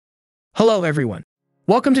Hello everyone.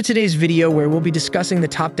 Welcome to today's video where we'll be discussing the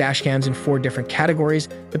top dashcams in 4 different categories: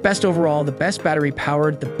 the best overall, the best battery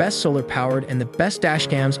powered, the best solar powered, and the best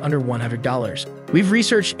dashcams under $100. We've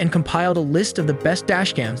researched and compiled a list of the best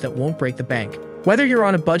dashcams that won't break the bank. Whether you're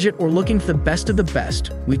on a budget or looking for the best of the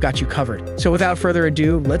best, we've got you covered. So without further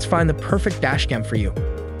ado, let's find the perfect dashcam for you.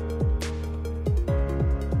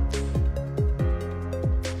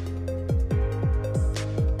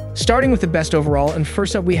 Starting with the best overall, and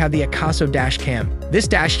first up we have the Akaso Dashcam. This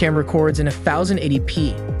dashcam records in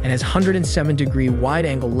 1080p and has 107-degree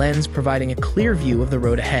wide-angle lens, providing a clear view of the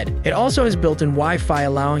road ahead. It also has built-in Wi-Fi,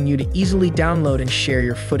 allowing you to easily download and share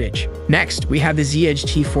your footage. Next, we have the Z-Edge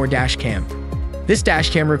T4 Dashcam. This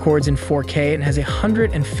dashcam records in 4K and has a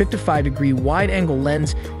 155-degree wide-angle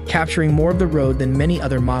lens, capturing more of the road than many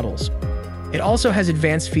other models. It also has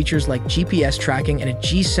advanced features like GPS tracking and a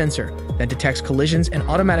G sensor that detects collisions and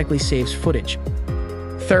automatically saves footage.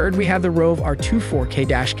 Third, we have the Rove R2 4K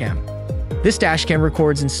Dashcam. This dashcam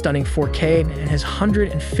records in stunning 4K and has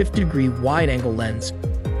 150-degree wide-angle lens.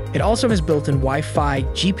 It also has built-in Wi-Fi,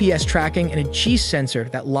 GPS tracking, and a G sensor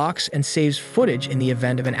that locks and saves footage in the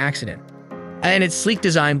event of an accident. And its sleek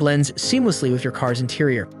design blends seamlessly with your car's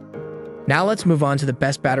interior. Now let's move on to the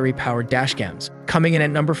best battery-powered dashcams. Coming in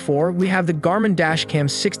at number 4, we have the Garmin Dashcam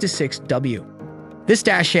 626W. This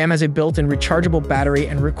dashcam has a built-in rechargeable battery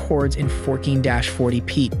and records in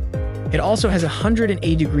 14-40p. It also has a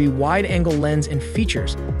 180-degree wide-angle lens and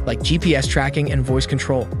features like GPS tracking and voice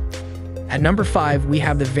control. At number 5, we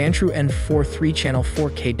have the Vantru N4 3-channel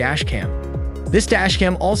 4K Dashcam. This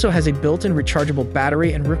dashcam also has a built-in rechargeable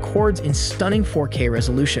battery and records in stunning 4K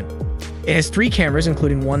resolution. It has 3 cameras,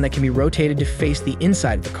 including one that can be rotated to face the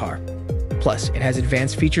inside of the car. Plus, it has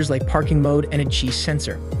advanced features like parking mode and a G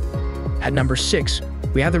sensor. At number 6,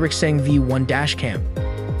 we have the Rixeng V1 Dashcam.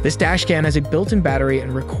 This dashcam has a built-in battery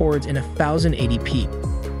and records in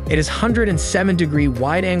 1080p. It has 107-degree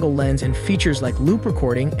wide-angle lens and features like loop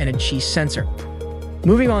recording and a G sensor.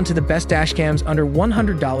 Moving on to the best dashcams under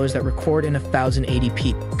 $100 that record in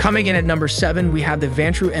 1080p. Coming in at number 7, we have the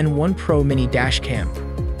Vantru N1 Pro Mini Dashcam.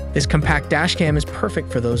 This compact dashcam is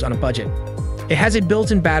perfect for those on a budget. It has a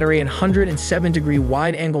built-in battery and 107-degree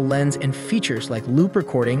wide-angle lens and features like loop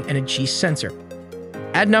recording and a G sensor.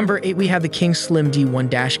 At number 8, we have the King Slim D1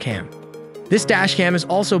 Dashcam. This dashcam is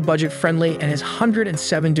also budget-friendly and has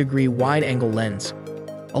 107-degree wide-angle lens.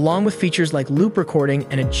 Along with features like loop recording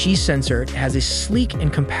and a G sensor, it has a sleek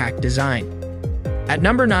and compact design. At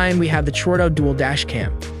number 9, we have the Chordo Dual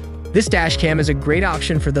Dashcam. This dashcam is a great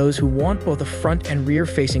option for those who want both a front and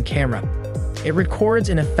rear-facing camera. It records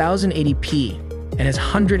in 1080p and has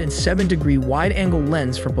 107-degree wide-angle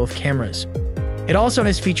lens for both cameras. It also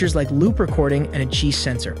has features like loop recording and a G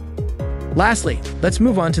sensor. Lastly, let's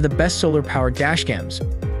move on to the best solar-powered dashcams.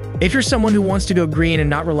 If you're someone who wants to go green and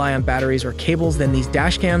not rely on batteries or cables, then these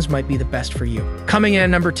dashcams might be the best for you. Coming in at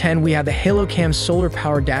number 10, we have the HaloCam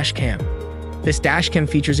Solar-Powered Dashcam. This dashcam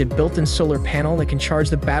features a built-in solar panel that can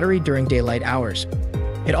charge the battery during daylight hours.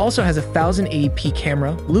 It also has a 1080p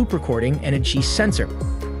camera, loop recording, and a G sensor.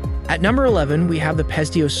 At number 11, we have the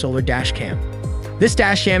Pestio Solar Dashcam. This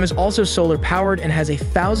dashcam is also solar-powered and has a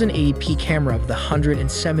 1080p camera with a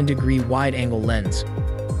 107-degree wide-angle lens.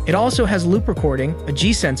 It also has loop recording, a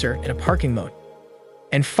G sensor, and a parking mode.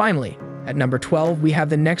 And finally, at number 12, we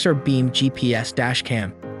have the Nexar Beam GPS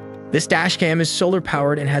Dashcam. This dashcam is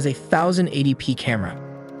solar-powered and has a 1080p camera.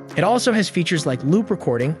 It also has features like loop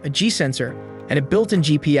recording, a G sensor, and a built-in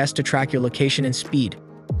GPS to track your location and speed.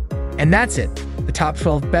 And that's it, the top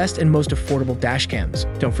 12 best and most affordable dashcams.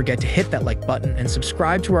 Don't forget to hit that like button and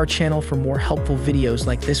subscribe to our channel for more helpful videos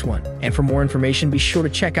like this one. And for more information, be sure to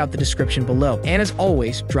check out the description below. And as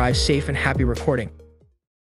always, drive safe and happy recording.